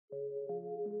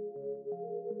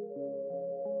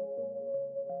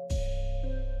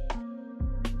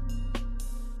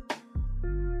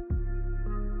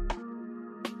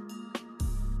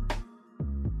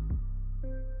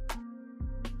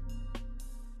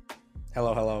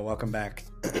Hello, hello. Welcome back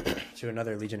to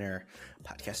another Legionnaire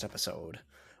podcast episode,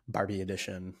 Barbie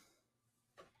edition.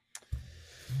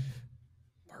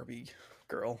 Barbie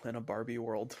girl in a Barbie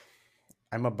world.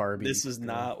 I'm a Barbie. This is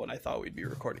not what I thought we'd be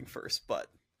recording first, but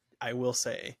I will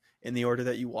say, in the order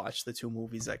that you watch the two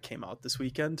movies that came out this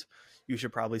weekend, you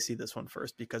should probably see this one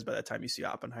first, because by the time you see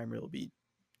Oppenheimer,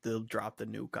 they'll drop the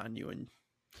nuke on you and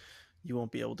you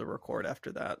won't be able to record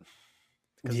after that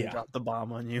because they dropped the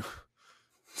bomb on you.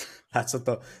 That's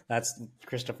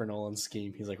Christopher Nolan's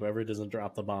scheme. He's like, whoever doesn't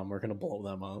drop the bomb, we're gonna blow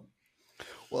them up.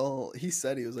 Well, he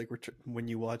said, he was like, when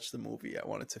you watch the movie, I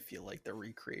want it to feel like the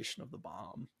recreation of the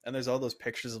bomb. And there's all those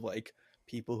pictures of like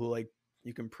people who like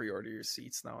you can pre-order your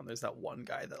seats now, and there's that one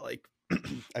guy that like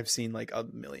I've seen like a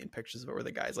million pictures of it where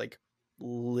the guy's like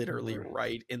literally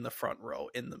right in the front row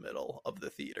in the middle of the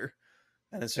theater,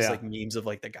 and it's just like memes of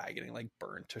like the guy getting like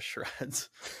burned to shreds.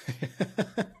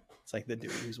 It's like the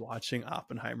dude who's watching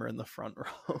Oppenheimer in the front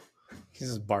row. He's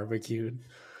just barbecued.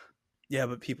 Yeah,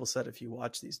 but people said if you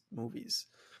watch these movies,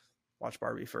 watch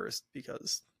Barbie first,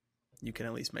 because you can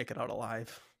at least make it out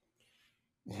alive.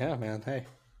 Yeah, man. Hey,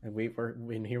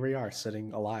 and here we are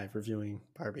sitting alive reviewing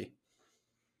Barbie.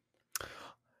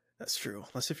 That's true.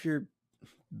 Unless if you're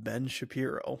Ben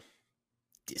Shapiro.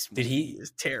 This movie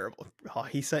is terrible. Oh,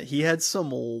 he had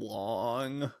some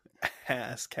long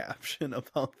ass caption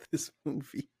about this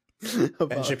movie.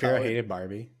 Ben Shapiro hated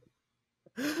Barbie.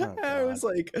 Oh, I was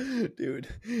like, dude,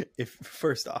 if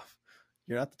first off,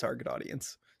 you're not the target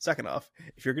audience. Second off,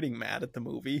 if you're getting mad at the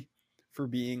movie for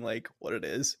being like what it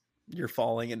is, you're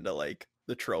falling into like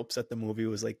the tropes that the movie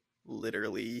was like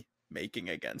literally making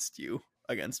against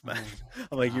men.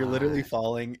 I'm like, you're literally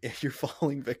falling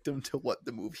victim to what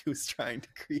the movie was trying to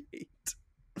create.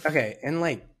 Okay, and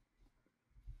like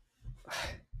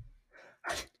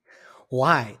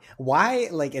why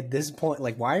like at this point,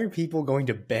 like why are people going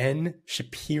to Ben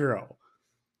Shapiro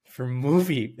for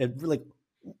movie? Like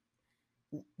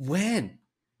when?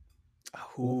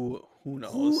 Who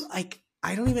knows? Who, like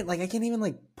I don't even like I can't even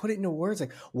like put it into words.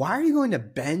 Like why are you going to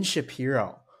Ben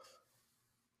Shapiro?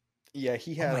 Yeah,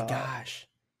 he had. Oh my gosh,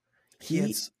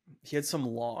 he had some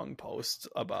long posts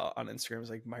about on Instagram. It was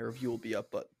like, my review will be up,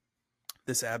 but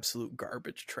this absolute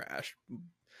garbage trash,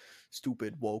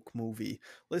 stupid woke movie.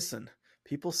 Listen,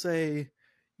 people say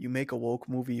you make a woke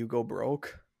movie, you go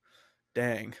broke.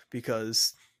 Dang,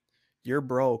 because you're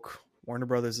broke. Warner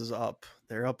Brothers is up.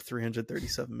 They're up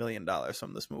 $337 million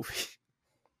from this movie.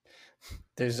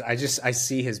 I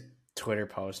see his Twitter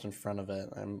post in front of it.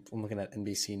 I'm looking at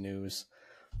NBC News,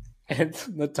 and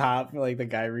the top, like the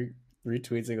guy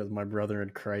retweets it, goes, "My brother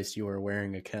in Christ, you are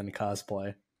wearing a Ken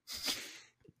cosplay."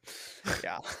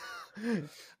 Yeah.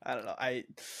 I don't know.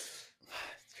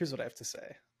 Here's what I have to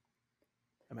say.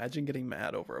 Imagine getting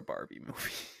mad over a Barbie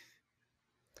movie.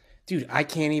 Dude, I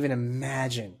can't even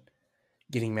imagine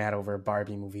getting mad over a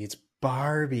Barbie movie. It's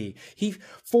Barbie. He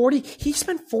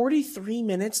spent 43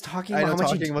 minutes talking about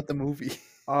about the movie.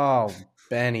 Oh,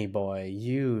 Benny boy,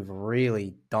 you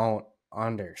really don't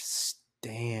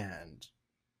understand.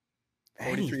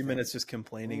 43 minutes just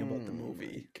complaining about the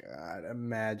movie. God,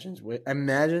 imagine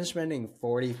spending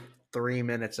 43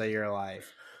 minutes of your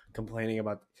life complaining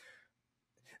about.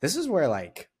 This is where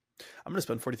like I'm gonna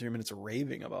spend 43 minutes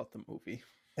raving about the movie.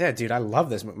 Yeah, dude, I love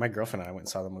this movie. My girlfriend and I went and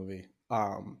saw the movie.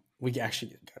 We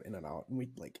actually got in and out, and we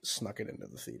like snuck it into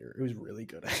the theater. It was really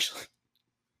good, actually.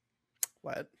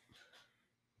 What?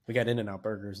 We got In-N-Out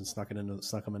burgers and snuck them into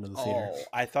the theater. Oh,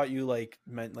 I thought you like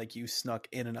meant like you snuck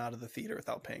in and out of the theater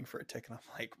without paying for a ticket. I'm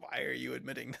like, why are you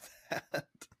admitting to that?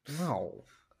 No,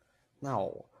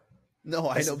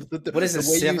 I know. But what is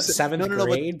this, seventh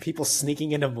grade? People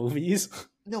sneaking into movies?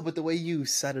 No, but the way you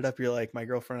set it up, you're like, my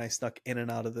girlfriend and I snuck in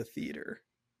and out of the theater.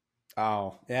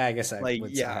 Oh, yeah, I guess I like,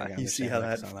 yeah, you see how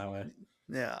that way.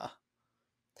 Yeah.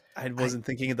 I wasn't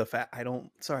thinking of the fact I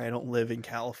don't live in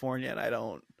California, and I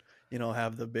don't,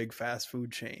 have the big fast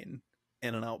food chain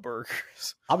In-N-Out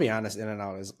burgers. I'll be honest,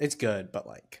 In-N-Out it's good, but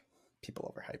like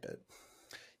people overhype it.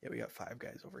 Yeah, we got Five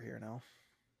Guys over here now.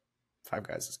 Five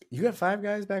Guys is good. You got Five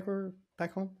Guys back home?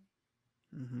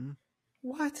 Mm-hmm.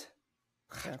 What?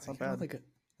 Yeah, it's not bad.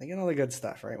 I get all the good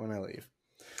stuff right when I leave.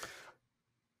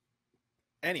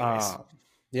 Anyways.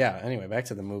 Anyway, back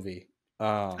to the movie.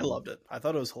 I loved it. I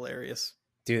thought it was hilarious.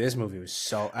 Dude, this movie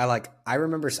was I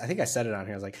remember, I think I said it on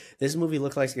here. I was like, this movie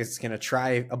looks like it's going to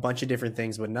try a bunch of different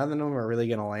things, but none of them are really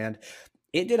going to land.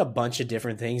 It did a bunch of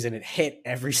different things, and it hit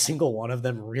every single one of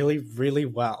them really, really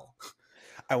well.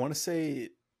 I want to say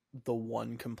the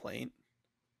one complaint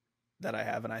that I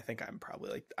have, and I think I'm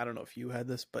probably like, I don't know if you had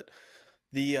this, but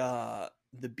the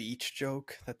beach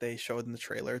joke that they showed in the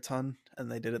trailer a ton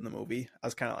and they did it in the movie, I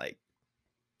was kind of like,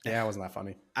 Yeah, it wasn't that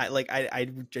funny. I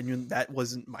genuinely, that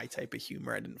wasn't my type of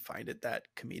humor. I didn't find it that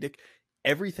comedic.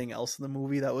 Everything else in the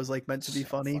movie that was like meant to be So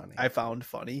funny, funny. I found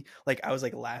funny. Like I was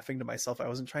like laughing to myself. I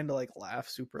wasn't trying to like laugh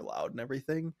super loud and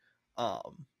everything.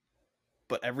 Um,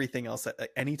 but everything else that like,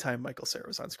 anytime Michael Cera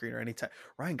was on screen or anytime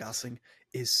Ryan Gosling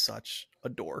is such a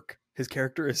dork. His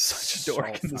character is such a So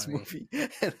dork in this funny. movie,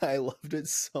 and I loved it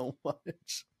so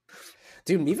much.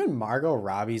 Dude, even Margot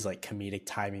Robbie's like comedic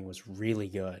timing was really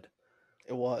good.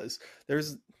 It was.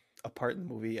 There's a part in the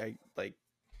movie I like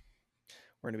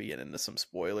we're gonna be getting into some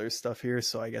spoilers stuff here,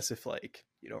 so I guess if like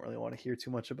you don't really want to hear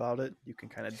too much about it, you can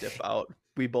kind of dip out.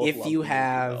 We both If love you the movie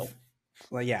though. have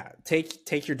well, yeah,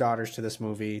 take your daughters to this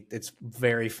movie. It's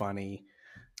very funny.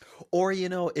 Or you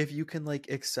know, if you can like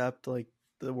accept like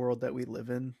the world that we live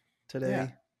in Yeah.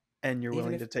 today, and you're Even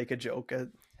willing if to take a joke at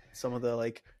some of the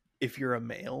like, if you're a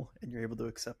male and you're able to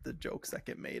accept the jokes that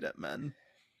get made at men, I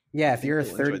yeah, if think you're a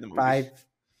you'll enjoy the movie. 35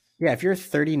 yeah, if you're a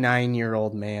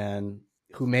 39-year-old man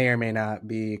who may or may not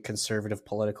be a conservative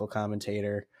political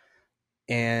commentator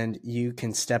and you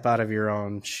can step out of your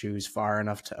own shoes far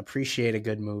enough to appreciate a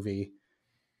good movie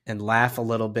and laugh a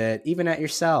little bit, even at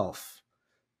yourself,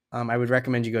 I would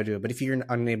recommend you go do it. But if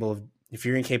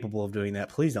you're incapable of doing that,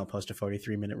 please don't post a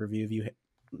 43-minute review of you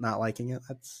not liking it.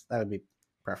 That would be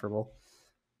preferable.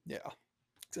 Yeah,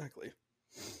 exactly.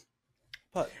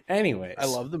 But I Anyways,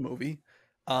 love the movie.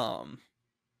 Um,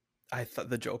 I thought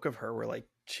the joke of her where like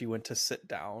she went to sit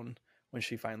down when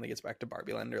she finally gets back to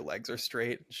Barbie Land, her legs are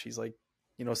straight. She's like,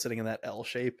 you know, sitting in that L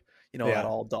shape, you know, that yeah,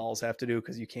 all dolls have to do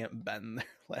because you can't bend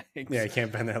their yeah, legs. you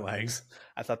can't bend their legs.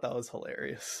 I thought that was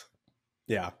hilarious.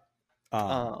 Yeah, um,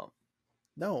 Um,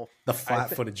 no, the I think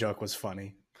flat-footed joke was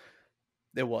funny.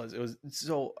 it was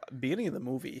so beginning of the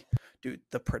movie, dude.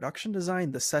 The production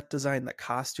design, the set design, the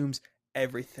costumes,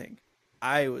 everything.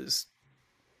 I was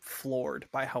floored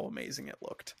by how amazing it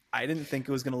looked. I didn't think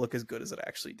it was going to look as good as it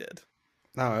actually did.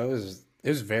 No, it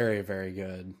was very very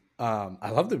good. I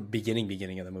love the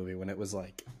beginning of the movie when it was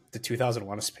like the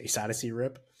 2001: A Space Odyssey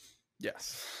rip.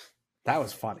 Yes. That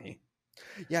was funny.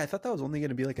 Yeah, I thought that was only going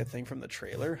to be like a thing from the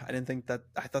trailer. I didn't think that.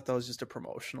 I thought that was just a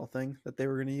promotional thing that they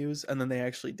were going to use, and then they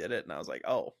actually did it, and I was like,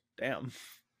 "Oh, damn!"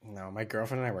 No, my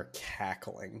girlfriend and I were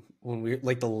cackling when we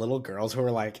like the little girls who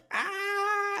were like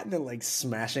and then like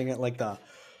smashing it like the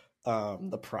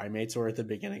primates were at the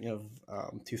beginning of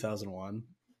 2001.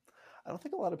 I don't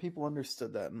think a lot of people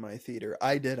understood that in my theater.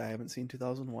 I did. I haven't seen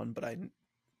 2001, but I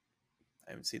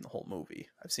haven't seen the whole movie.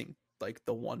 I've seen like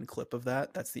the one clip of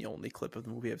that. That's the only clip of the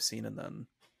movie I've seen, and then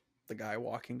the guy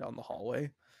walking down the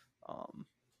hallway. Um,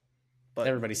 but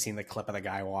Everybody's seen the clip of the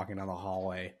guy walking down the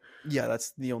hallway. yeah,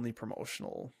 that's the only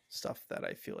promotional stuff that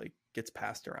I feel like gets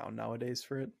passed around nowadays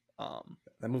for it.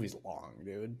 That movie's long,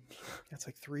 dude. It's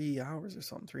like 3 hours or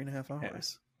something, 3.5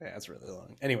 hours. Yeah, it's really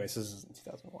long. Anyways, this is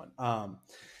 2001.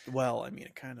 Well, I mean,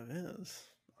 it kind of is.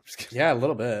 I'm just kidding. Yeah, a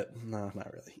little bit. No,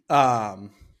 not really.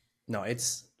 No,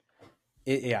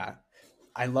 yeah.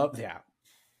 I love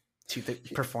Dude, the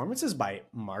performances by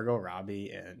Margot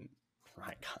Robbie and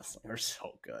Ryan Gosling are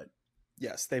so good.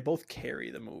 Yes, they both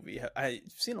carry the movie. I've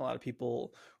seen a lot of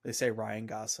people, they say Ryan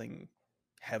Gosling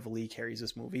heavily carries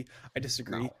this movie. I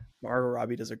disagree. No. Margot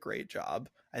Robbie does a great job.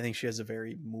 I think she has a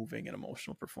very moving and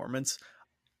emotional performance.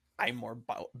 I'm more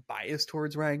biased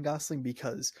towards Ryan Gosling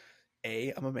because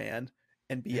A, I'm a man,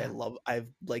 and B, Yeah. I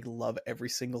love every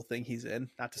single thing he's in.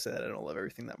 Not to say that I don't love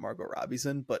everything that Margot Robbie's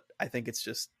in, but I think it's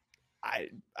just I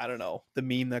don't know. The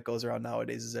meme that goes around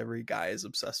nowadays is every guy is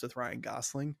obsessed with Ryan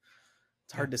Gosling.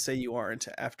 It's hard to say you aren't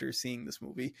after seeing this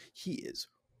movie. He is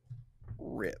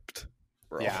ripped,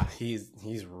 bro. Yeah, he's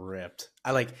ripped.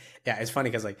 It's funny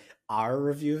because like our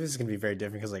review is gonna be very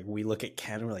different because like we look at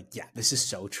Ken and we're like, yeah, this is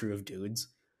so true of dudes.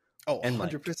 Oh, And like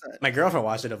 100%. my girlfriend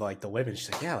watched it of like the women.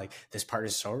 She's like, yeah, like this part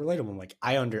is so relatable. I'm like,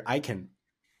 I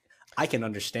can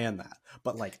understand that,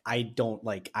 but like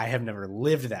I have never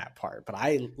lived that part. But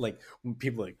I like when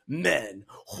people are like men,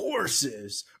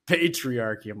 horses,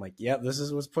 patriarchy. I'm like, yeah, this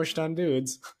is what's pushed on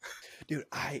dudes. Dude,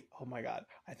 oh my God.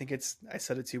 I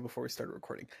said it to you before we started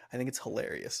recording. I think it's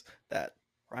hilarious that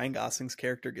Ryan Gosling's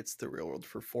character gets to the real world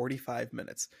for 45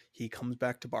 minutes. He comes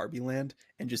back to Barbie Land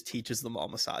and just teaches them all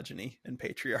misogyny and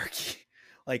patriarchy.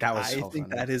 Like, That was I so think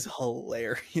funny. that is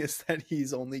hilarious that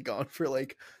he's only gone for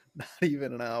like not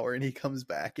even an hour and he comes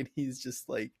back and he's just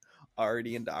like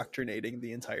already indoctrinating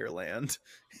the entire land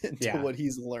into Yeah, what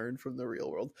he's learned from the real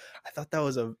world. I thought that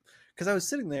was because I was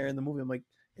sitting there in the movie, I'm like,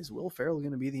 is Will Ferrell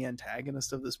going to be the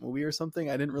antagonist of this movie or something?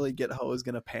 I didn't really get how it was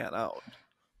going to pan out.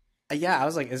 yeah. I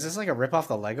was like, is this like a rip off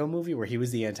the Lego Movie where he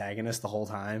was the antagonist the whole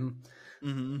time,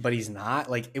 Mm-hmm. but he's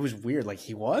not? Like it was weird. Like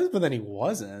he was, but then he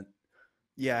wasn't.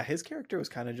 Yeah, his character was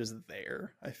kind of just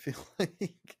there. I feel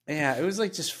like. Yeah, it was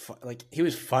like just like he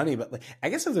was funny, but like I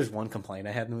guess if there's one complaint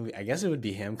I had in the movie, I guess it would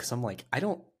be him because I'm like I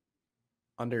don't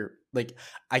like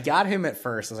I got him at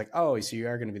first. I was like, oh, so you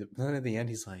are gonna be the. Then at the end,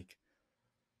 he's like,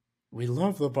 we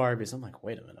love the Barbies. I'm like,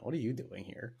 wait a minute, what are you doing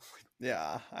here?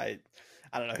 Yeah, I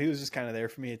don't know. He was just kind of there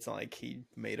for me. It's not like he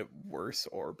made it worse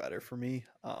or better for me.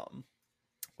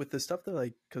 With the stuff that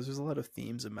like, because there's a lot of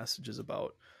themes and messages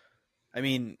about, I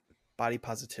mean, body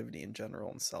positivity in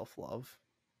general and self love.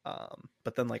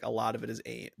 But then like a lot of it is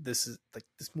this is like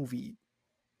this movie,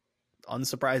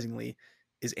 unsurprisingly,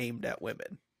 is aimed at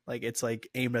women. Like it's like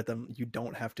aimed at them. You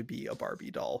don't have to be a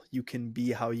Barbie doll. You can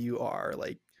be how you are.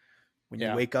 Like when you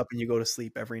Yeah, wake up and you go to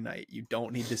sleep every night, you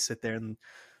don't need to sit there and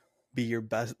be your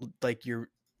best, like your,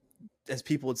 as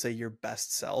people would say, your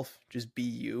best self. Just be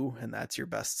you, and that's your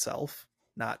best self,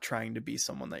 not trying to be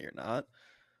someone that you're not.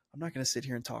 I'm not going to sit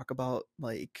here and talk about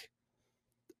like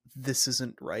this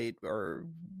isn't right or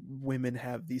women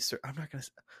have these. I'm not going to,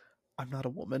 I'm not a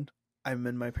woman. I'm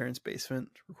in my parents' basement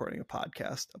recording a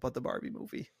podcast about the Barbie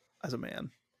movie as a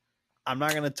man. I'm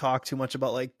not going to talk too much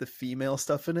about like the female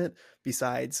stuff in it.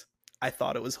 Besides, I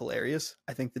thought it was hilarious.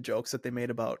 I think the jokes that they made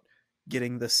about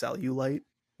getting the cellulite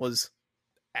was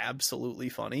absolutely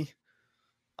funny.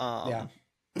 yeah,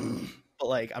 But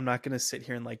like, I'm not gonna sit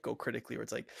here and like go critically where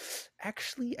it's like,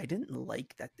 actually, I didn't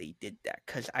like that they did that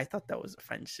because I thought that was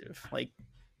offensive. Like,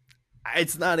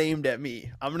 it's not aimed at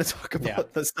me. I'm gonna talk yeah,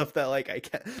 about the stuff that like I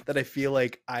can that I feel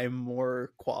like I'm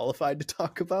more qualified to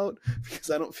talk about because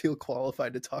I don't feel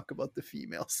qualified to talk about the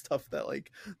female stuff that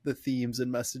like the themes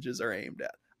and messages are aimed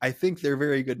at. I think they're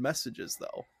very good messages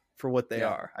though for what they yeah,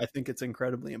 are. I think it's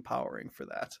incredibly empowering for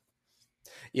that.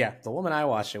 yeah. The woman I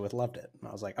watched it with loved it, and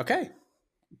I was like, okay,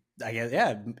 I guess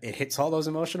yeah, it hits all those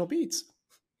emotional beats.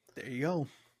 There you go.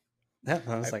 Yeah,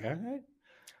 I was I, like, all right,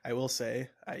 I will say,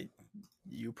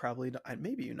 you probably don't,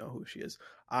 maybe you know who she is.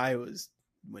 I was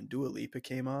when Dua Lipa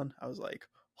came on, I was like,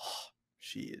 oh,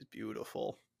 she is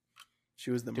beautiful.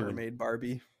 She was the dude, mermaid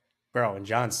Barbie. bro. When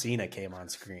John Cena came on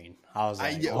screen, I was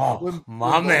I like, yeah, oh, when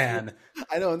my both man.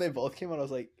 I know when they both came on, I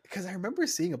was like, because I remember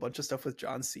seeing a bunch of stuff with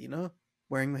John Cena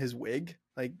wearing his wig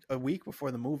like a week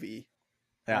before the movie,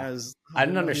 and Yeah, I was, oh, I I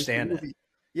didn't didn't know he was in understand the it. movie.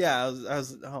 Yeah, I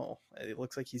was, oh, it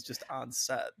looks like he's just on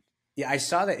set. Yeah, I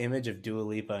saw the image of Dua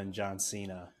Lipa and John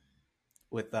Cena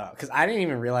with because I didn't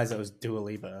even realize it was Dua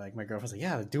Lipa. Like my girlfriend's like,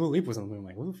 yeah, Dua Lipa was in the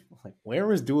movie. I'm like, where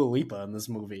was Dua Lipa in this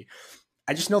movie?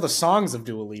 I just know the songs of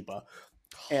Dua Lipa,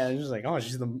 and it's just like, oh,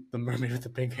 she's the mermaid with the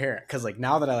pink hair. Because like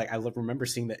now that I remember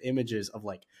seeing the images of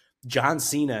like John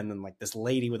Cena and then like this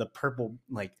lady with a purple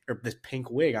like or this pink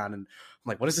wig on, and I'm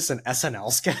like, what is this, an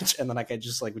SNL sketch? And then like I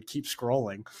just like would keep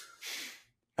scrolling,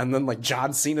 and then like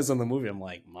John Cena's in the movie. I'm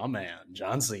like, my man,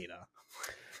 John Cena.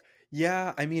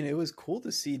 Yeah, I mean, it was cool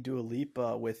to see Dua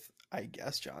Lipa with, I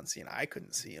guess, John Cena. I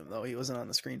couldn't see him though; he wasn't on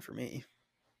the screen for me.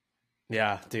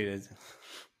 Yeah, dude.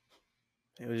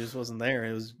 It just wasn't there.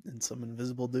 It was in some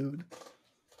invisible dude.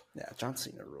 Yeah, John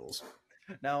Cena rules.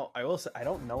 Now, I will say I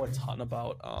don't know a ton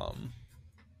about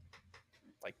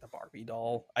like the Barbie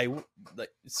doll. Like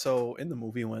so in the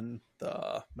movie when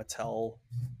the Mattel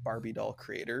Barbie doll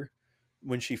creator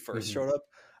when she 1st Mm-hmm. showed up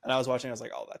and I was watching, I was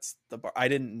like, oh, that's I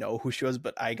didn't know who she was,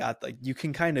 but I got like you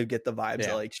can kind of get the vibes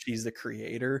that Yeah, like she's the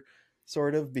creator,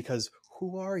 sort of, because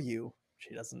who are you?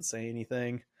 She doesn't say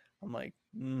anything. I'm like,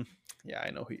 yeah,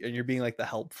 I know who, and you're being like the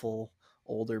helpful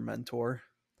older mentor.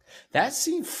 that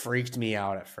scene freaked me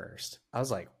out at first. I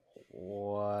was like,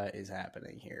 what is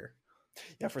happening here?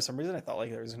 Yeah, for some reason I thought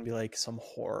like there was gonna be like some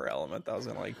horror element that was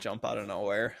gonna like jump out of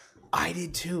nowhere. I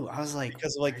did too. I was like,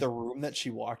 Because of like the room that she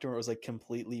walked in where it was like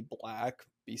completely black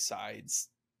besides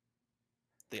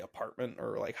the apartment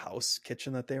or like house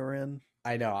kitchen that they were in.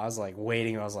 I know. I was like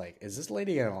waiting. I was like, is this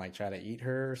lady gonna like try to eat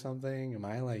her or something? Am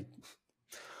I like,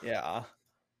 Yeah.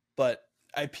 But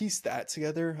I pieced that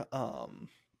together.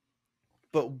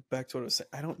 But back to what I was saying,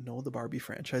 I don't know the Barbie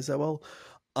franchise that well.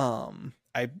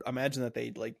 I imagine that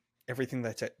they like everything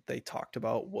that they talked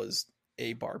about was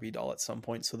a Barbie doll at some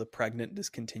point. So the pregnant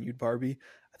discontinued Barbie,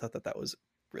 I thought that was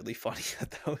really funny.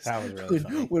 That was that was really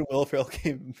funny. when Will Ferrell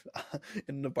came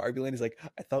in the Barbie land. He's like,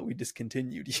 I thought we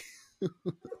discontinued you.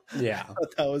 I Yeah,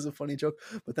 thought that was a funny joke.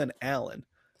 But then Alan,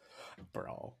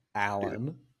 bro, dude,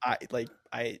 Alan.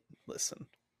 I listen.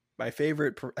 My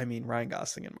favorite, I mean, Ryan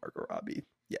Gosling and Margot Robbie.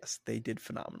 Yes, they did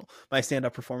phenomenal. My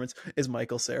stand-up performance is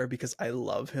Michael Cera because I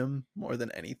love him more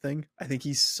than anything. I think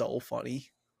he's so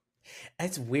funny.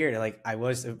 It's weird. Like I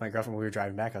was with my girlfriend. We were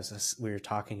driving back. We were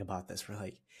talking about this. We're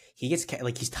like, he gets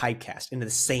like he's typecast into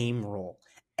the same role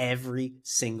every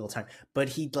single time. But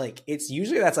he like it's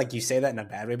usually that's like you say that in a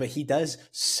bad way, but he does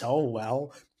so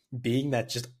well being that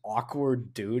just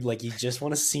awkward dude. Like you just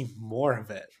want to see more of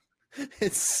it.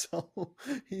 It's so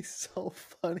he's so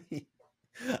funny.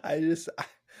 I just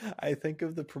I think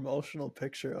of the promotional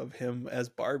picture of him as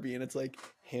Barbie, and it's like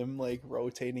him like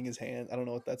rotating his hand. I don't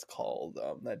know what that's called.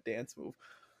 That dance move.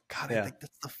 God, I Yeah. think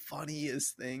that's the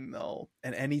funniest thing though.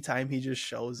 And anytime he just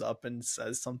shows up and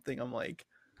says something, I'm like,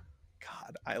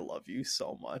 God, I love you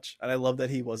so much. And I love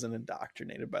that he wasn't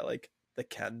indoctrinated by like the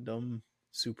Kendom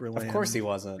Of course Superland he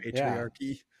wasn't. Yeah.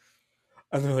 patriarchy.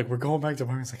 And they're like, we're going back to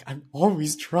Barbie. It's like, I'm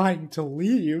always trying to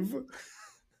leave.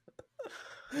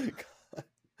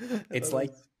 It's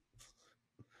like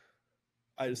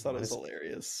I just thought it what was is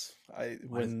hilarious. what is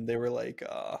When they were like,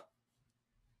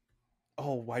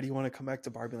 "Oh, why do you want to come back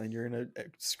to Barbie Land? You're gonna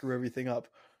screw everything up.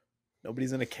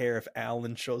 Nobody's gonna care if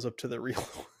Alan shows up to the real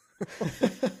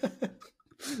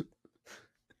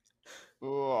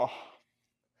world."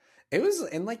 it was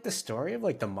and like the story of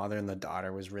like the mother and the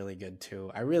daughter was really good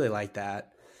too. I really like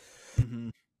that. Mm-hmm.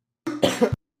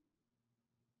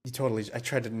 You totally I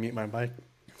tried to mute my mic.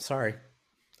 Sorry.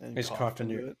 And I just coughed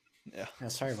into it. Yeah. Yeah,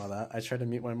 sorry about that. I tried to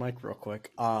mute my mic real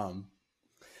quick.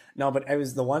 No, but it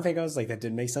was the one thing I was like that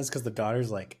didn't make sense because the daughter's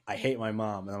like, I hate my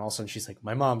mom, and then all of a sudden she's like,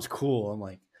 my mom's cool. I'm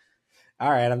like, all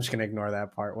right, I'm just gonna ignore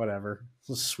that part. Whatever.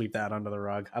 Let's sweep that under the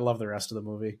rug. I love the rest of the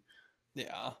movie.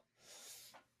 Yeah.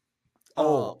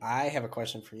 Oh, I have a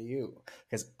question for you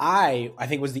because I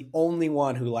think was the only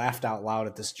one who laughed out loud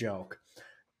at this joke.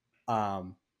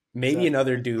 Maybe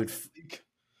another dude.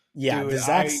 Yeah, Dude, the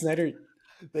Zack Snyder.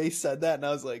 They said that, and I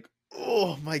was like,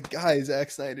 "Oh my God, Zack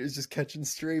Snyder is just catching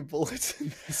stray bullets in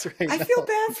this right now." I feel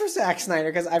bad for Zack Snyder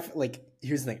because I like.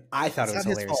 Here's the thing. I thought it was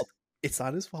hilarious. It's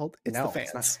not his fault. It's no, the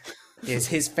fans. It's not.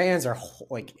 His fans are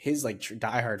like his like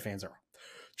diehard fans are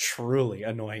truly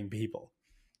annoying people.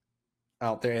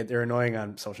 Oh, they're annoying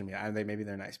on social media. Maybe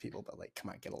they're nice people, but like, come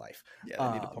on, get a life. Yeah,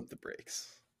 I need to pump the brakes.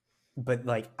 But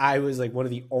like, I was like one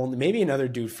of the only. Maybe another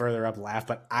dude further up laughed,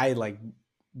 but I like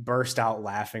burst out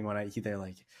laughing when they're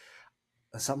like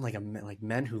something like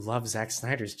men who love Zack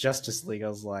Snyder's Justice League. I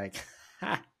was like,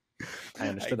 ha. I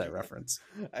understood that reference.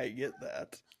 I get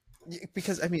that.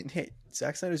 Because I mean, hey,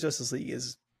 Zack Snyder's Justice League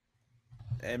is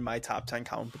in my top 10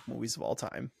 comic book movies of all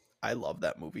time. I love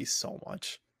that movie so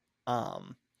much.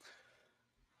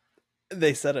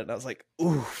 They said it and I was like,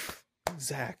 oof,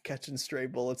 Zack catching stray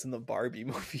bullets in the Barbie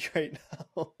movie right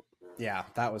now. Yeah,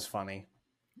 that was funny.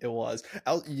 It was.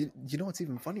 You know what's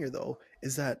even funnier though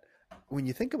is that when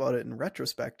you think about it in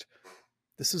retrospect,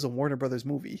 this is a Warner Brothers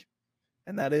movie,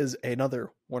 and that is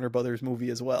another Warner Brothers movie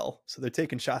as well. So they're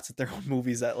taking shots at their own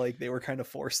movies that like they were kind of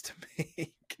forced to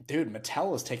make. Dude,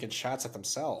 Mattel was taking shots at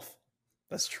themselves.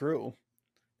 That's true.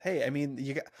 Hey, I mean,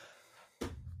 you got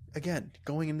again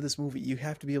going into this movie, you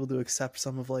have to be able to accept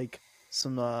some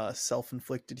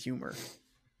self-inflicted humor.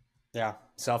 Yeah,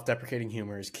 self-deprecating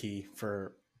humor is key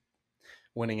for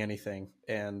winning anything,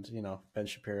 and Ben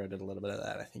Shapiro did a little bit of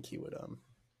that. I think he would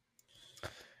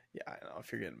Yeah, I know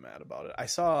if you're getting mad about it. I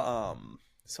saw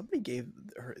somebody gave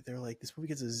her, they're like, this movie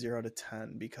gets a 0 out of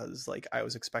 10 because like I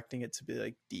was expecting it to be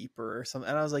like deeper or something,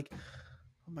 and I was like,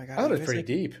 oh my God, I thought it was pretty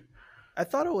deep. I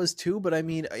thought it was too, but I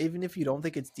mean, even if you don't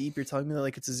think it's deep, you're telling me that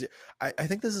like it's a zero. I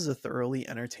think this is a thoroughly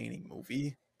entertaining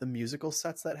movie. The musical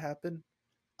sets that happen,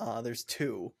 there's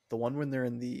two. The one when they're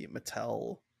in the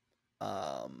Mattel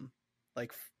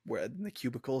like where in the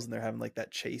cubicles and they're having like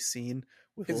that chase scene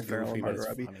with Will Ferrell and Margot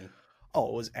Robbie. Oh,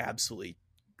 it was absolutely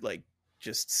like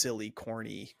just silly,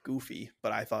 corny, goofy,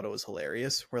 but I thought it was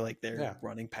hilarious. Where like they're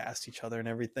running past each other and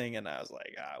everything, and I was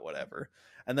like, whatever.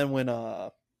 And then when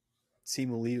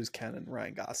Simu Liu's Ken and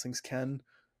Ryan Gosling's Ken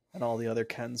and all the other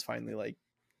Kens finally like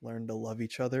learn to love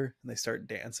each other and they start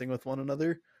dancing with one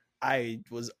another, I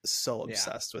was so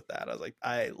obsessed with that. I was like,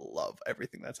 I love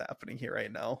everything that's happening here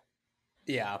right now.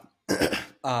 Yeah.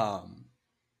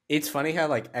 It's funny how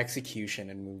like execution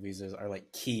in movies are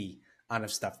like key on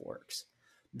if stuff works,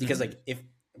 because like if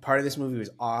part of this movie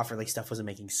was off or like stuff wasn't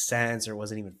making sense or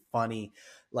wasn't even funny,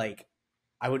 like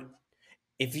I would,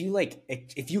 if you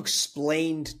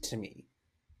explained to me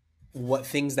what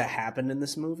things that happened in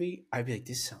this movie, I'd be like,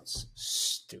 this sounds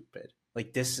stupid.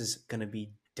 Like this is gonna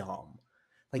be dumb.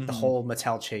 Like the whole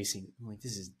Mattel chasing, I'm like,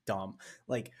 this is dumb.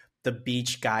 Like the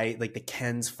beach guy, like the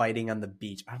Kens fighting on the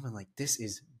beach. I'm like, this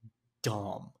is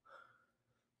dumb.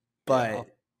 But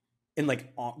and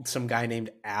like some guy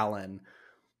named Alan,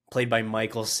 played by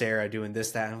Michael Cera, doing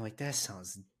this, that, and I'm like, that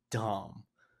sounds dumb.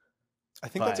 I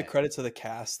think that's a credit to the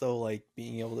cast though, like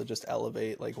being able to just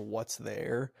elevate like what's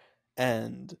there.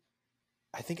 And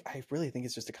I really think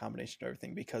it's just a combination of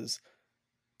everything, because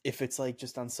if it's like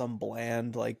just on some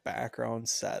bland like background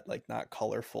set, like not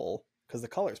colorful, because the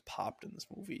colors popped in this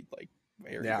movie like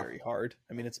very, Yeah. very hard.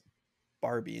 I mean, it's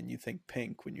Barbie and you think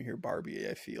pink when you hear Barbie,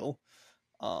 I feel.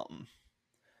 Um,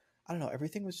 I don't know,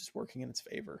 everything was just working in its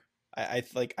favor. I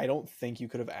don't think you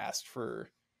could have asked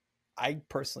for, I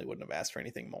personally wouldn't have asked for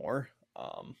anything more.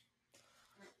 Um,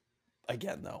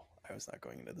 Again, though, I was not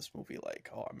going into this movie like,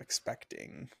 oh, I'm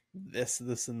expecting this,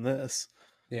 and this.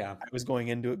 Yeah. I was going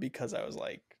into it because I was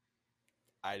like,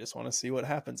 I just want to see what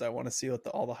happens. I want to see what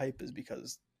all the hype is,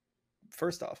 because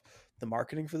first off, the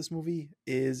marketing for this movie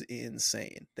is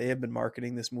insane. They have been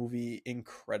marketing this movie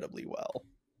incredibly well.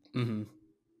 Mm-hmm.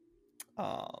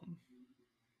 Um,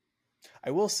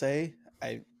 I will say,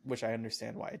 which I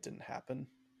understand why it didn't happen.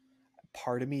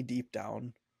 Part of me deep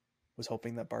down was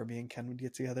hoping that Barbie and Ken would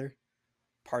get together.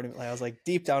 Part of me, like, I was like,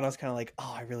 deep down, I was kind of like,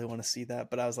 oh, I really want to see that,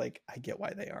 but I was like, I get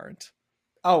why they aren't.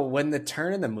 Oh, when the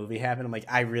turn in the movie happened, I'm like,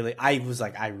 I was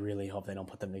like, I really hope they don't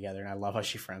put them together. And I love how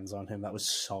she friends on him. That was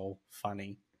so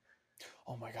funny.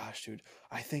 Oh my gosh, dude!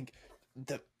 I think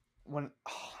that when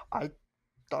I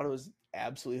thought it was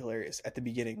absolutely hilarious at the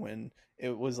beginning when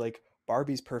it was like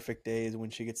Barbie's perfect day is when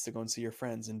she gets to go and see her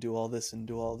friends and do all this and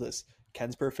do all this.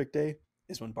 Ken's perfect day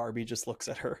is when Barbie just looks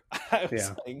at her. I was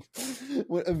Yeah.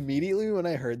 like, immediately when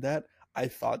I heard that, I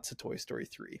thought to Toy Story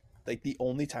 3. Like the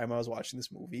only time I was watching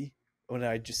this movie, when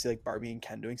I just see like Barbie and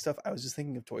Ken doing stuff, I was just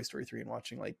thinking of Toy Story 3 and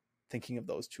watching like thinking of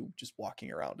those two just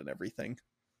walking around and everything.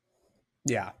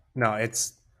 Yeah. No,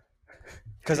 it's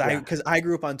because I yeah. because I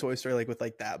grew up on Toy Story like with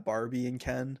like that Barbie and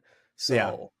Ken, Yeah.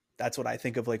 so that's what I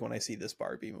think of like when I see this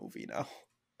Barbie movie now.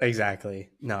 Exactly.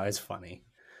 No, it's funny.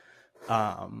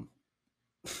 Um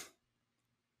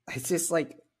it's just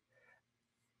like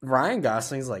Ryan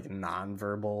Gosling's like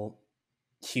nonverbal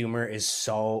humor is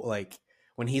so like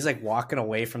when he's like walking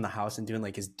away from the house and doing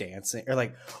like his dancing or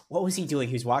like what was he doing?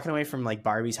 He was walking away from like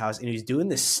Barbie's house and he was doing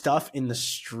this stuff in the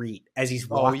street as he's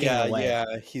Oh walking yeah, away. yeah.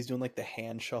 He's doing like the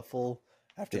hand shuffle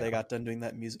after they Yeah. got done doing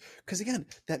that music. Because again,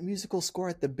 that musical score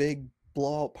at the big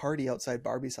blowout party outside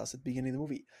Barbie's house at the beginning of the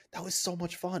movie, that was so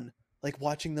much fun. Like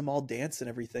watching them all dance and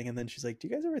everything, and then she's like, "Do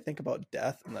you guys ever think about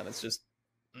death?" And then it's just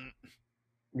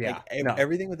Yeah. like No.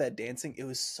 everything with that dancing. It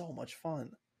was so much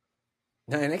fun.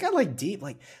 No, and it got like deep,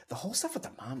 like the whole stuff with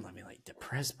the mom let me like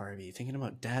depressed Barbie, thinking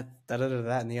about death, that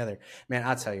and the other. Man,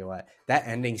 I'll tell you what, that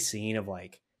ending scene of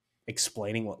like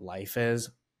explaining what life is,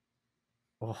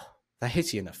 oh, that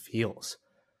hits you in the feels.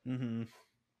 Mm-hmm.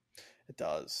 It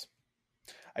does.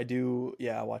 I do,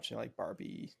 yeah, watching like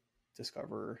Barbie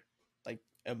discover like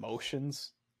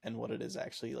emotions and what it is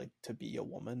actually like to be a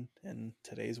woman in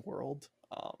today's world.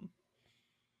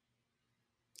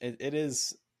 It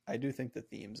is, I do think the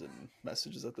themes and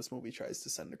messages that this movie tries to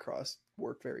send across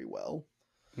work very well.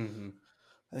 Mm-hmm.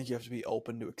 I think you have to be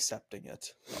open to accepting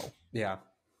it, though. Yeah.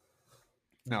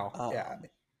 No. Yeah.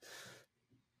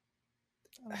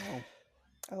 I don't know.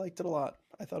 I liked it a lot.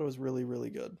 I thought it was really, really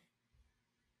good.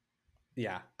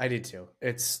 Yeah, I did too.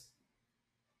 It's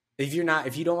if you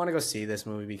don't want to go see this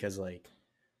movie because like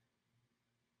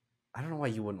I don't know why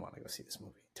you wouldn't want to go see this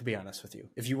movie, to be honest with you.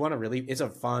 If you want to really it's a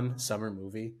fun summer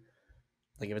movie.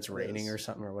 Like if it's It raining is. or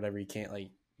something or whatever, you can't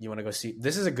like you want to go see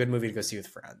this is a good movie to go see with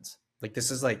friends. Like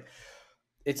this is like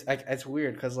it's like it's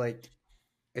weird because like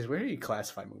it's weird how you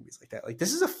classify movies like that. Like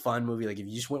this is a fun movie. Like if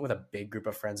you just went with a big group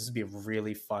of friends, this would be a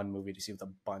really fun movie to see with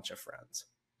a bunch of friends.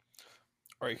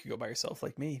 Or you could go by yourself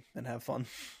like me and have fun.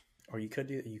 Or you could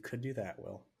do that,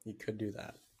 Will. You could do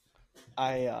that.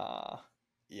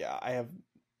 Yeah, I have,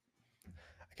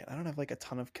 again, I don't have like a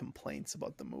ton of complaints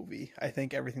about the movie. I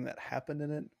think everything that happened in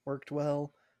it worked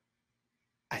well.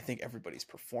 I think everybody's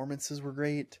performances were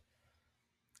great.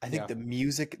 I think Yeah. the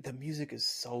music is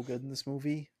so good in this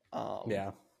movie.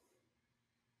 Yeah.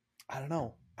 I don't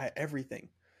know. Everything,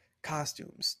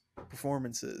 costumes,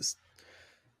 performances.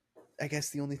 I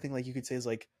guess the only thing like you could say is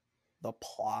like the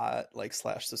plot, like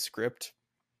slash the script.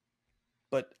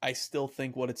 But I still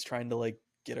think what it's trying to like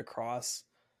get across,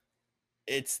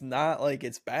 it's not like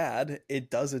it's bad. It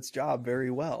does its job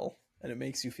very well, and it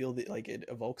makes you feel that like it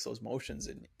evokes those emotions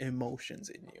in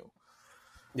you.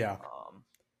 Yeah. Um,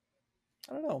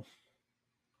 I don't know.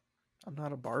 I'm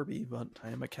not a Barbie, but I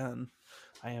am a Ken.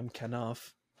 I am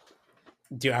Kenough.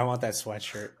 Dude, I want that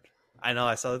sweatshirt. I know.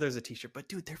 I saw that there's a T-shirt, but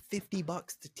dude, they're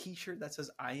 $50. The T-shirt that says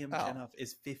 "I am Kenough"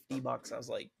 is $50. I was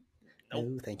like, nope.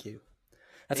 No, thank you.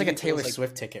 That's Maybe like a Taylor like,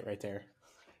 Swift ticket right there.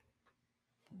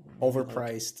 maybe like,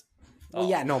 Overpriced. Well,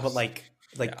 yeah, no, but like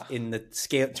yeah. in the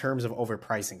scale terms of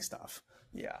overpricing stuff.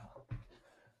 Yeah.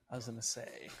 I was gonna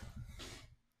say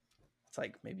it's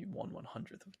like maybe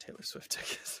 1/100th of a Taylor Swift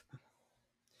ticket.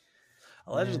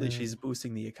 Allegedly, she's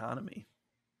boosting the economy.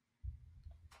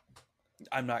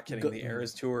 I'm not kidding. The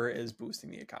Eras Tour is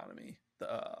boosting the economy.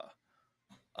 The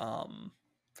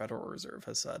Federal Reserve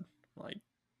has said, like,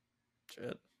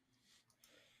 shit.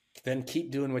 Then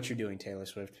keep doing what you're doing, Taylor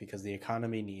Swift, because the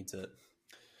economy needs it.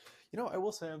 You know, I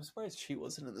will say I'm surprised she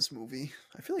wasn't in this movie.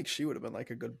 I feel like she would have been like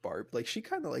a good Barbie. Like she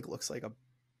kind of like looks like a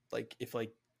like if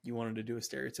like you wanted to do a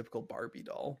stereotypical Barbie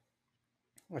doll.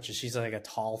 Which is she's like a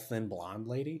tall, thin blonde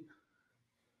lady.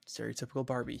 Stereotypical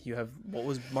Barbie. You have what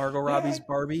was Margot Robbie's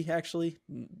Barbie actually?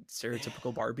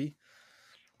 Stereotypical Barbie.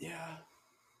 Yeah.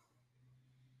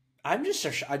 I'm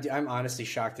honestly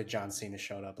shocked that John Cena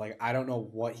showed up. Like I don't know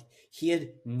what he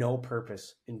had no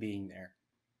purpose in being there.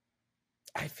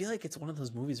 I feel like it's one of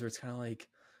those movies where it's kind of like,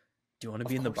 do you want to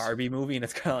be in the Barbie movie? And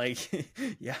it's kind of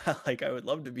like, yeah, like I would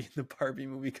love to be in the Barbie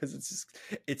movie because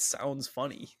it sounds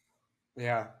funny.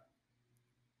 Yeah.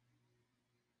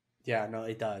 Yeah, no,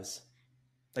 it does.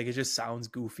 Like it just sounds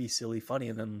goofy, silly, funny.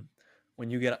 And then when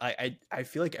you get, I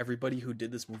feel like everybody who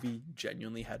did this movie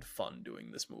genuinely had fun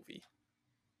doing this movie.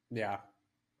 Yeah.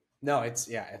 No, it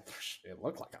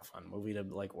looked like a fun movie to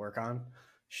like work on.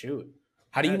 Shoot.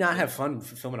 How do you not have fun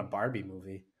filming a Barbie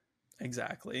movie?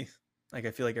 Exactly. Like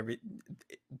I feel like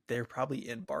they're probably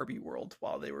in Barbie world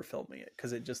while they were filming it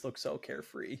because it just looks so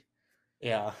carefree.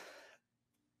 Yeah.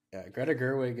 Yeah, Greta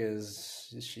Gerwig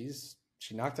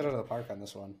she knocked it out of the park on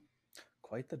this one.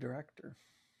 Quite the director.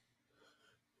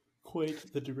 I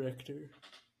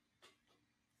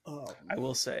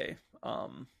will say,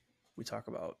 we talk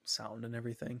about sound and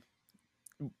everything.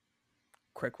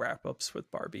 Quick wrap ups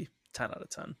with Barbie. 10 out of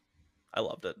 10. I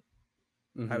loved it.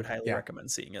 Mm-hmm. I would highly recommend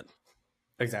seeing it.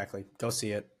 Exactly. Go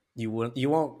see it. You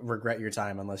won't regret your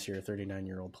time unless you're a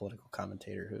 39-year-old political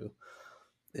commentator who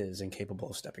is incapable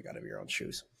of stepping out of your own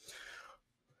shoes.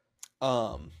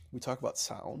 We talk about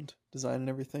sound design and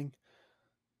everything.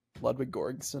 Ludwig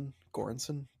Göransson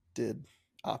did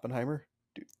Oppenheimer.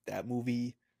 Dude, that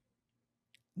movie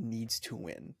needs to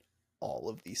win all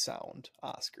of the sound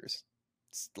Oscars.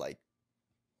 It's like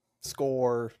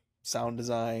score, sound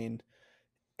design,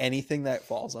 anything that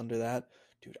falls under that.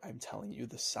 Dude, I'm telling you,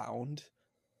 the sound,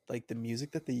 like the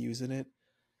music that they use in it,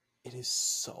 it is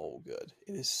so good.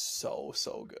 It is so,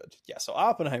 so good. Yeah, so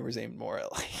Oppenheimer's aimed more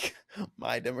at like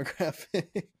my demographic.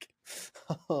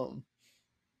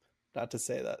 Not to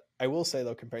say that. I will say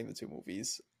though, comparing the two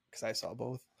movies, because I saw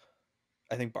both,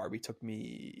 I think Barbie took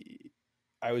me.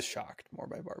 I was shocked more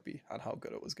by Barbie on how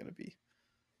good it was going to be.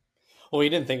 Well,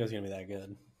 you didn't think it was going to be that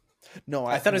good. No,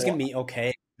 I thought it was going to be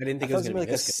okay. I didn't think it was going to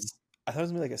be this good. I thought it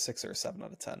was going to be like a 6 or a 7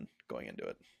 out of 10 going into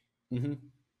it. Mm-hmm.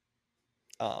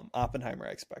 Oppenheimer, I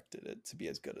expected it to be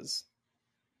as good as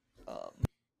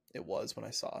it was when I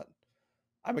saw it.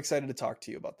 I'm excited to talk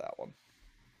to you about that one.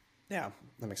 Yeah,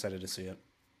 I'm excited to see it.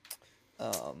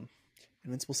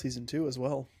 Invincible season 2 as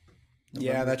well.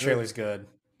 Yeah, that trailer's good.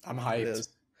 I'm hyped.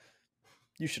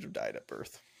 You should have died at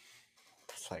birth.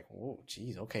 It's like, whoa,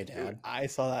 geez, okay, Dad. Dude, I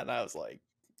saw that and I was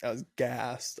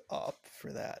gassed up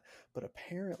for that. But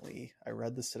apparently, I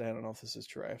read this today. I don't know if this is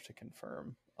true. I have to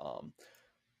confirm.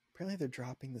 Apparently, they're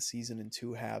dropping the season in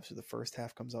 2 halves. So the first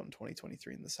half comes out in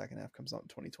 2023 and the second half comes out in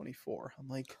 2024. I'm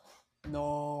like,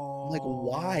 no. I'm like,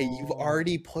 why? You've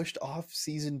already pushed off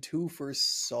season 2 for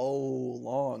so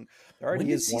long. There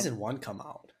already is season 1 come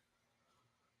out?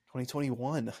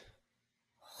 2021.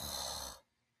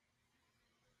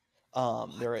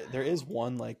 There is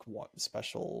one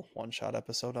special one-shot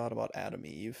episode out about Adam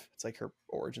Eve. It's like her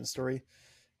origin story,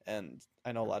 and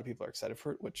I know a lot of people are excited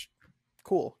for it. Which,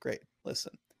 cool, great.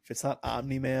 Listen, if it's not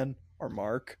Omni-Man or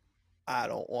Mark, I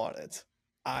don't want it.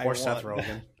 Or Seth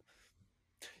Rogen.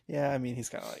 Yeah, I mean he's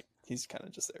kind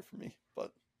of just there for me,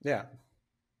 but yeah,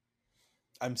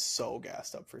 I'm so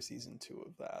gassed up for season 2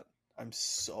 of that. I'm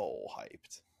so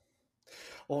hyped.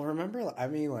 Well, remember, I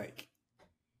mean, like,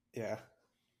 yeah.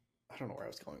 I don't know where I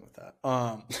was going with that.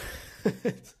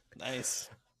 Nice.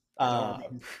 I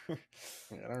don't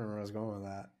remember where I was going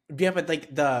with that. Yeah, but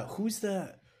like who's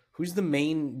the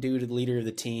main dude, leader of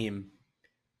the team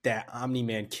that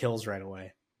Omni-Man kills right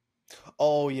away?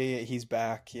 Oh yeah, he's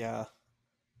back. Yeah,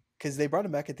 because they brought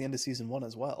him back at the end of season 1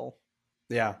 as well.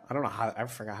 Yeah, I don't know how. I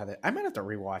forgot how I might have to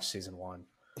rewatch season 1.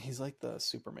 He's like the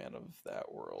Superman of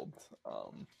that world.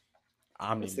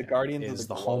 Omni-Man the Guardian is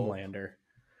the Homelander.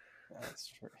 That's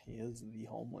true. He is the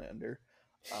Homelander.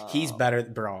 He's better,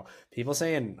 bro. People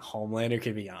saying Homelander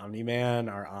could be Omni-Man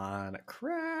are on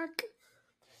crack.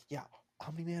 Yeah,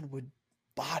 Omni-Man would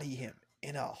body him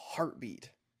in a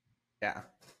heartbeat. Yeah.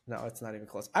 No, it's not even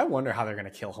close. I wonder how they're going to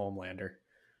kill Homelander.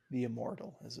 The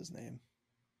Immortal is his name.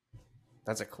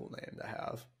 That's a cool name to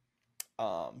have.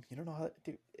 You don't know how...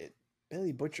 Dude,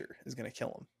 Billy Butcher is going to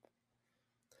kill him.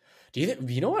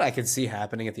 You know what I could see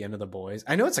happening at the end of The Boys?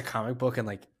 I know it's a comic book and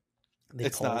like they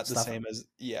It's pulled not the stuff. same as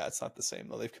it's not the same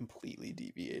though. They've completely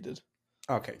deviated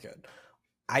Okay, good.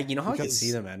 You know how I could see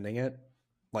because them ending it,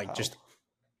 like how just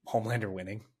Homelander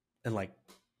winning and like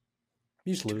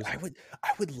you just dude, lose.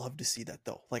 I would love to see that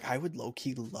though. Like I would low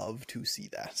key love to see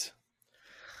that.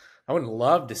 I wouldn't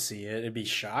love to see it. It'd be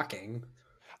shocking.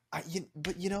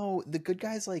 But you know the good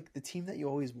guys, like the team that you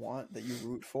always want, that you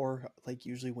root for, like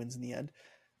usually wins in the end.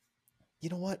 You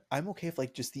know what? I'm okay if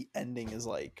like just the ending is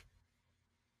like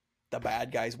the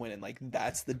bad guys win and like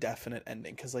that's the definite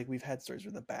ending, because like we've had stories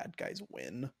where the bad guys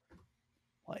win,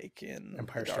 like in The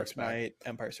Empire Strikes Dark Back. Knight,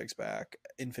 Empire Strikes Back,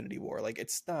 Infinity War. Like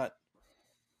it's not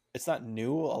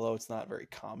new, although it's not very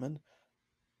common.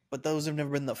 But those have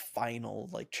never been the final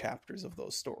like chapters of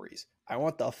those stories. I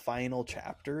want the final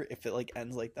chapter. If it like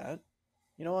ends like that,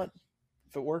 you know what?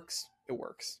 If it works, it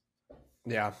works.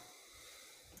 Yeah.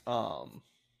 Um,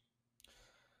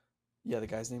 yeah, the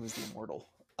guy's name is the Immortal.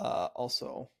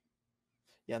 Also,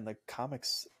 yeah, in the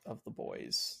comics of the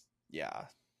boys, yeah,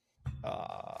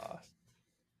 the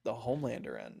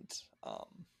Homelander and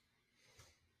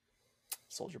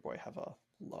Soldier Boy have a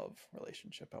love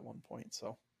relationship at one point.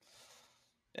 So,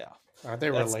 yeah, Aren't they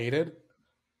that's related?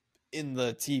 in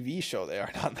the TV show. They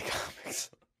are not in the comics.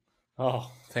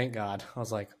 Oh, thank God. I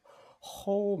was like,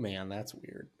 oh man, that's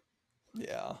weird.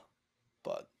 Yeah,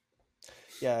 but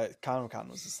yeah, Comic-Con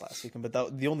was this last weekend,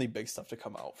 but the only big stuff to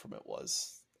come out from it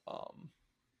was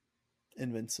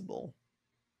Invincible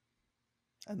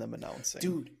and them announcing.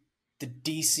 Dude, the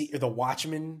DC or the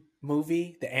Watchmen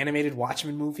movie, the animated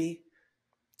Watchmen movie.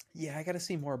 Yeah, I got to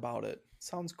see more about it.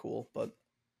 Sounds cool, but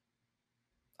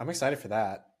I'm excited for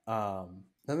that.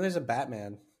 Then there's a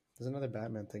Batman. There's another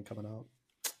Batman thing coming out.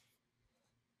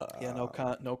 yeah,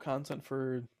 no content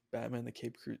for Batman the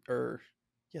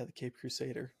the Cape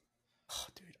Crusader. Oh,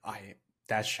 dude,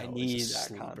 that show I need is a that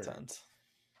sleeper. content.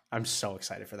 I'm so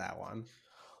excited for that one.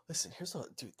 Listen, here's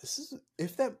what, dude. This is,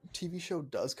 if that TV show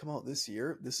does come out this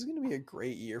year, this is going to be a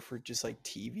great year for just like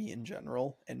TV in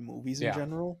general and movies in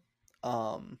general.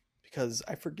 Because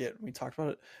I forget, we talked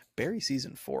about it. Barry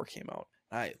season 4 came out.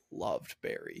 I loved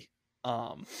Barry.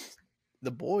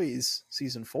 The Boys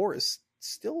season 4 is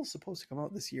still supposed to come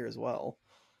out this year as well.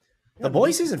 The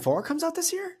Boys season 4 comes out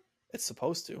this year? It's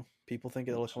supposed to. People think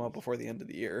it'll come out before the end of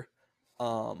the year.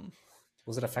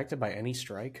 Was it affected by any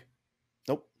strike?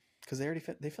 Nope, because they already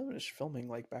they finished filming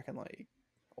like back in like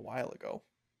a while ago.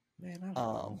 Man, I don't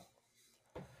know.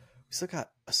 We still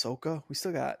got Ahsoka. We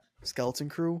still got Skeleton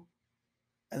Crew,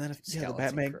 and then the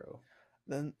Batman Crew.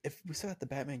 Then if we still got the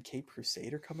Batman Cape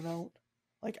Crusader coming out,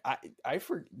 like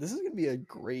this is gonna be a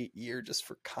great year just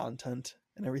for content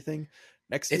and everything.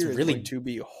 Next year is really going to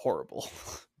be horrible.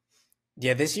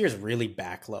 Yeah, this year's really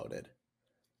backloaded.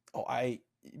 Oh,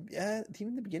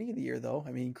 even the beginning of the year though.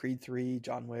 I mean, Creed 3,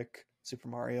 John Wick, Super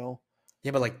Mario.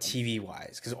 Yeah, but like TV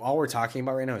wise, because all we're talking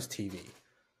about right now is TV.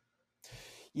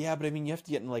 Yeah, but I mean, you have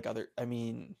to get in like other. I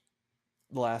mean,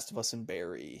 The Last of Us and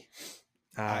Barry.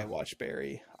 I watched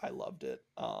Barry. I loved it.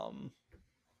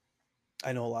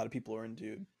 I know a lot of people are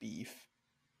into Beef.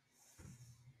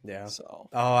 Yeah. So.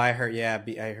 Oh, I heard. Yeah,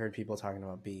 I heard people talking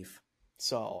about Beef.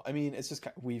 So I mean, it's just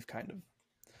we've kind of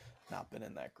not been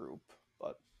in that group,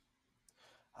 but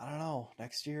I don't know.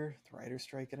 Next year, the writer's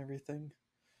strike and everything.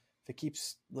 If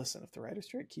the writer's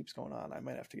strike keeps going on, I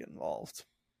might have to get involved.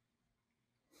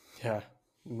 Yeah,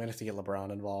 you might have to get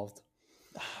LeBron involved.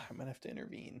 I might have to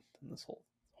intervene in this whole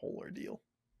ordeal.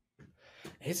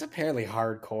 It's apparently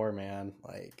hardcore, man.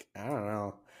 Like, I don't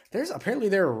know.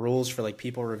 There are rules for like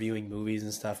people reviewing movies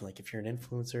and stuff. Like, if you're an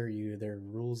influencer, there are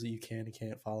rules that you can and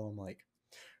can't follow them. Like,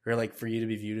 or like for you to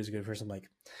be viewed as a good person. Like,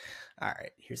 all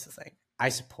right, here's the thing. I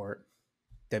support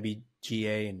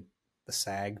WGA and the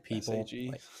SAG people.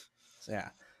 Like, yeah,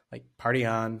 like party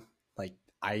on. Like,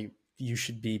 you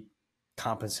should be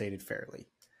compensated fairly.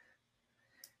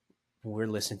 We're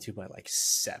listened to by like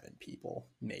 7 people,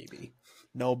 maybe.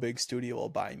 No big studio will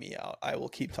buy me out. I will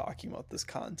keep talking about this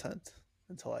content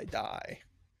until I die.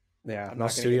 Yeah, I'm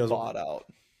not studios get bought out.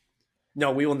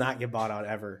 No, we will not get bought out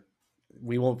ever.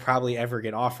 We won't probably ever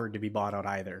get offered to be bought out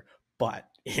either. But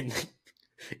in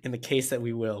the case that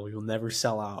we will never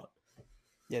sell out.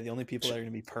 Yeah, the only people that are going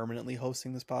to be permanently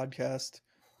hosting this podcast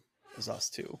is us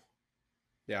two.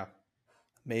 Yeah.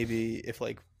 Maybe if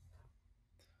like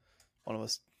one of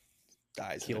us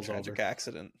dies in a tragic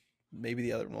accident, maybe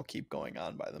the other one will keep going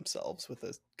on by themselves with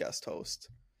a guest host.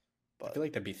 But I feel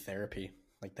like that'd be therapy.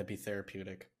 Like, that'd be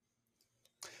therapeutic.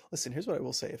 Listen, here's what I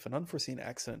will say. If an unforeseen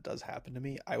accident does happen to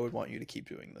me, I would want you to keep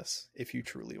doing this if you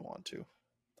truly want to.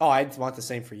 Oh, I'd want the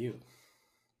same for you.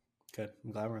 Good.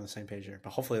 I'm glad we're on the same page here,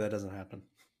 but hopefully that doesn't happen.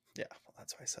 Yeah, well,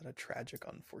 that's why I said a tragic,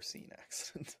 unforeseen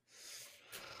accident.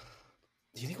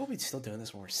 Do you think we'll be still doing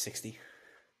this when we're 60?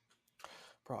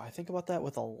 Bro, I think about that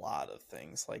with a lot of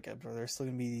things. Like, there's still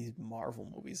gonna be these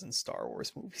Marvel movies and Star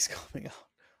Wars movies coming out.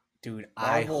 Dude,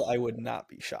 Marvel, I would not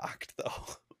be shocked though.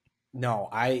 No,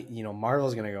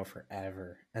 Marvel's gonna go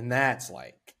forever, and that's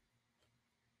like,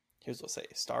 Here's what I'll say: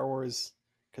 Star Wars,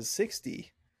 because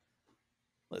 60.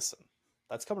 Listen,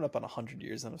 that's coming up on 100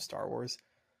 years then of Star Wars.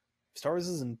 Star Wars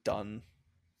isn't done.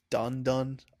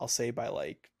 I'll say by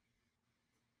like,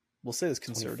 we'll say this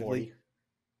conservatively. 2040.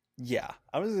 Yeah,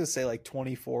 I was gonna say like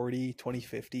 2040,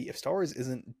 2050. If Star Wars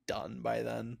isn't done by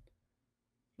then,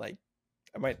 like,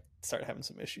 I might start having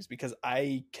some issues because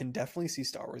I can definitely see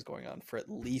Star Wars going on for at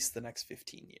least the next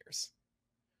 15 years.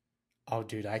 Oh,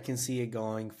 dude, I can see it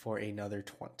going for another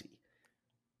 20.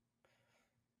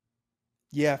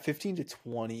 Yeah, 15 to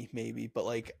 20 maybe, but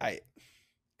like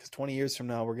because 20 years from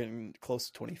now we're getting close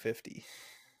to 2050.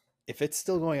 If it's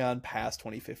still going on past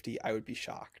 2050, I would be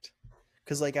shocked.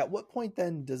 Because like at what point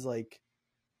then does like,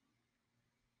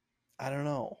 I don't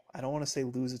know. I don't want to say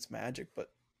lose its magic,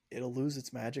 but it'll lose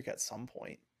its magic at some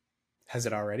point. Has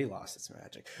it already lost its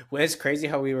magic? Well, it's crazy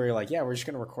how we were like, yeah, we're just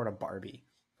gonna record a Barbie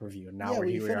review, and now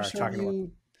we are talking about.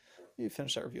 You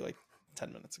finished that review like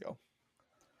 10 minutes ago.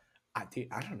 Dude,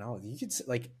 I don't know. You could say,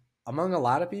 like, among a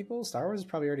lot of people, Star Wars has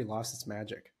probably already lost its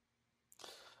magic.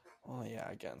 Well,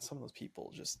 yeah. Again, some of those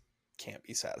people just can't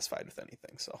be satisfied with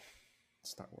anything. So,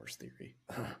 Star Wars theory.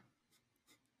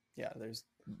 yeah, there's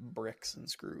bricks and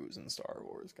screws in Star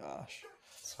Wars. Gosh,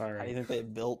 Sorry. How do you think they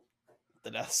built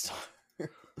the Death Star?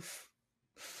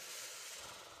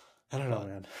 I don't know,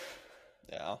 man.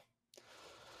 Yeah,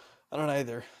 I don't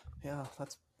either. Yeah,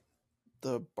 that's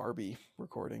the Barbie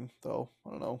recording, though.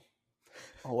 I don't know.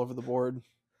 All over the board.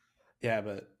 Yeah,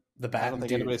 but I don't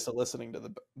think anybody's still listening to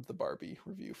the Barbie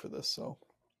review for this. So,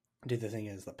 dude, the thing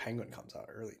is, the Penguin comes out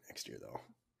early next year, though.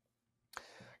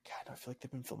 God, I feel like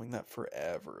they've been filming that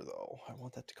forever, though. I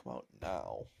want that to come out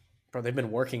now. Bro, they've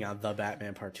been working on The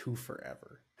Batman Part 2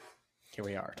 forever. Here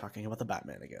we are, talking about the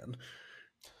Batman again.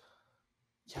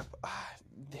 Yeah, but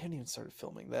they haven't even started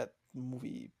filming. That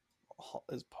movie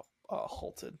is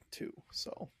halted, too,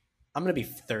 so... I'm going to be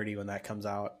 30 when that comes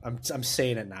out. I'm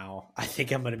saying it now. I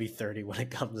think I'm going to be 30 when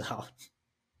it comes out.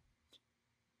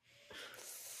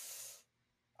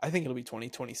 I think it'll be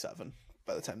 2027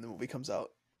 by the time the movie comes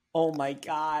out. Oh my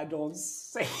God, don't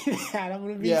say that. I'm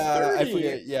going to be 30. I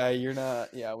forget. Yeah, you're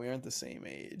not. Yeah, we aren't the same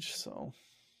age, so.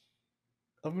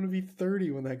 I'm going to be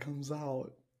 30 when that comes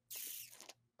out.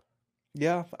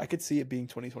 Yeah, I could see it being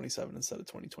 2027 instead of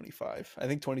 2025. I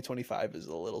think 2025 is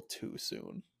a little too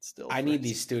soon still. I need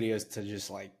these studios to just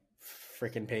like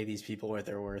freaking pay these people what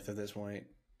they're worth at this point,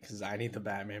 because I need the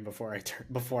Batman before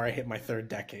I hit my third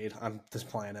decade on this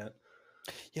planet.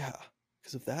 Yeah,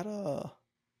 because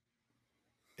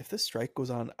if this strike goes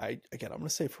on, I'm gonna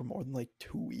say for more than like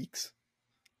 2 weeks,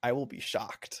 I will be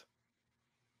shocked.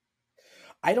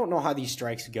 I don't know how these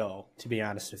strikes go, to be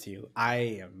honest with you.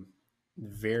 I am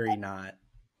very not.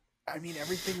 I mean,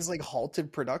 everything's like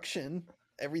halted production,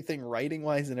 everything writing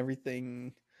wise and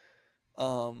everything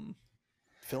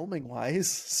filming wise.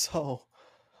 So,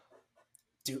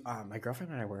 dude, my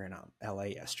girlfriend and I were in LA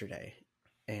yesterday,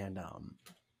 and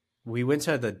we went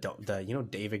to the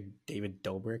David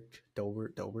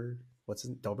Dobrik. What's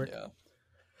his Dobrik? Yeah.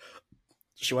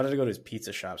 She wanted to go to his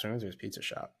pizza shop, so we went to his pizza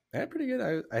shop. They had pretty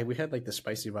good. We had like the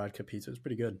spicy vodka pizza. It was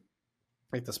pretty good.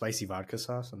 Like the spicy vodka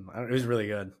sauce, and it was really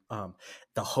good.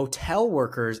 The hotel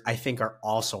workers, I think, are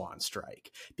also on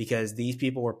strike because these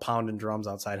people were pounding drums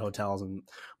outside hotels and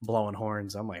blowing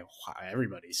horns. I'm like, wow,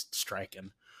 everybody's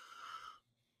striking.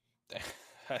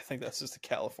 I think that's just a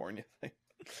California thing.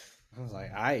 I was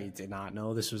like, I did not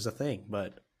know this was a thing,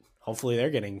 but hopefully they're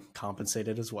getting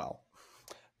compensated as well.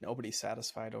 Nobody's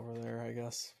satisfied over there, I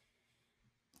guess.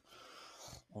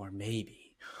 Or maybe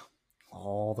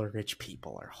all the rich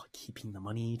people are keeping the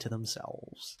money to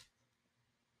themselves.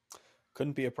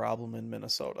 Couldn't be a problem in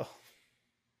Minnesota.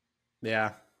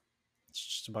 Yeah. It's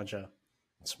just a bunch of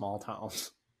small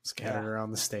towns scattered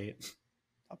around the state.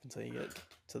 Up until you get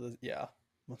to the,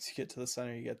 once you get to the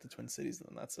center, you get the Twin Cities, and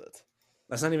then that's it.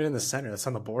 That's not even in the center. That's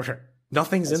on the border.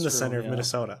 Nothing's in the center of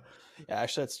Minnesota. Yeah,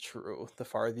 actually, that's true. The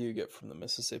farther you get from the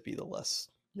Mississippi, the less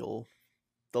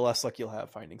luck you'll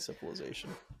have finding civilization.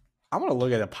 I'm gonna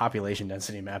look at a population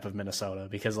density map of Minnesota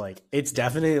because, like, it's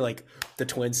definitely like the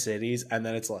Twin Cities, and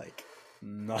then it's like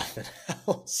nothing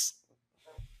else.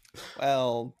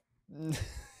 Well, we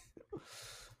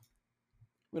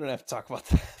don't have to talk about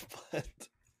that, but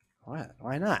what?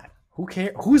 Why not? Who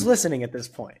cares? Who's listening at this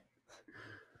point?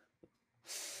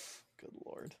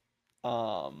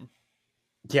 Um,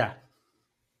 Yeah.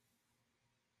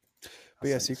 but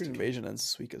yeah, Secret Invasion ends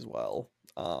this week as well.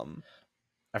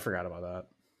 I forgot about that.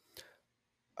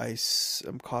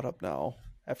 I'm caught up now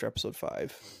after episode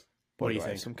 5. What Boy, do you I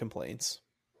have think? some complaints.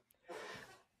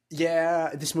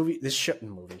 Yeah, this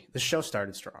show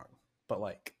started strong, but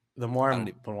like the more I don't I'm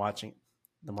even, been watching,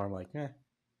 the more I'm like, eh.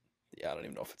 yeah, I don't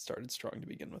even know if it started strong to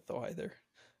begin with though either.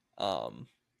 Um,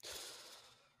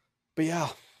 but yeah,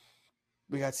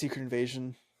 we got Secret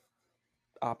Invasion,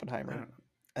 Oppenheimer,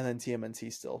 and then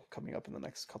TMNT still coming up in the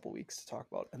next couple weeks to talk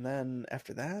about. And then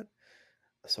after that,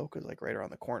 Ahsoka's like right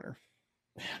around the corner.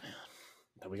 Yeah, man.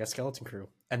 Then we got Skeleton Crew,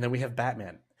 and then we have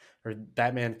Batman, or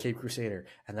Batman Cape Crusader,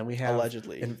 and then we have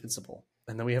Allegedly. Invincible,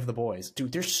 and then we have The Boys.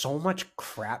 Dude, there's so much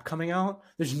crap coming out.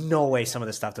 There's no way some of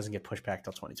this stuff doesn't get pushed back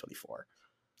till 2024.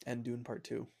 And Dune Part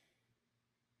 2.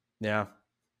 Yeah.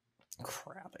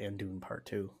 Crap. And Dune Part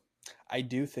 2. I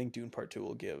do think Dune Part 2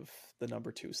 will give the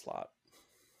number 2 slot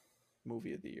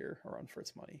movie of the year a run for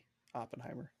its money.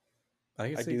 Oppenheimer.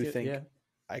 I do think yeah.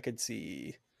 I could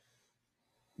see,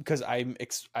 because I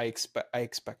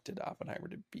expected Oppenheimer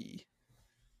to be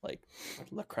like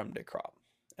la creme de crop,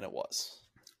 and it was.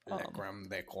 La creme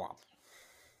de crop.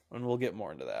 And we'll get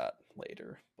more into that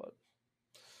later. But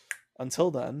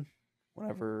until then,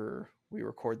 whenever we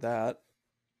record that,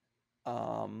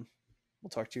 we'll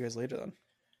talk to you guys later then.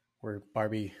 We're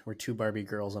two Barbie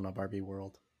girls in a Barbie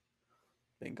world.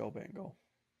 Bingo, bango.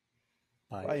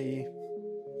 Bye. Bye.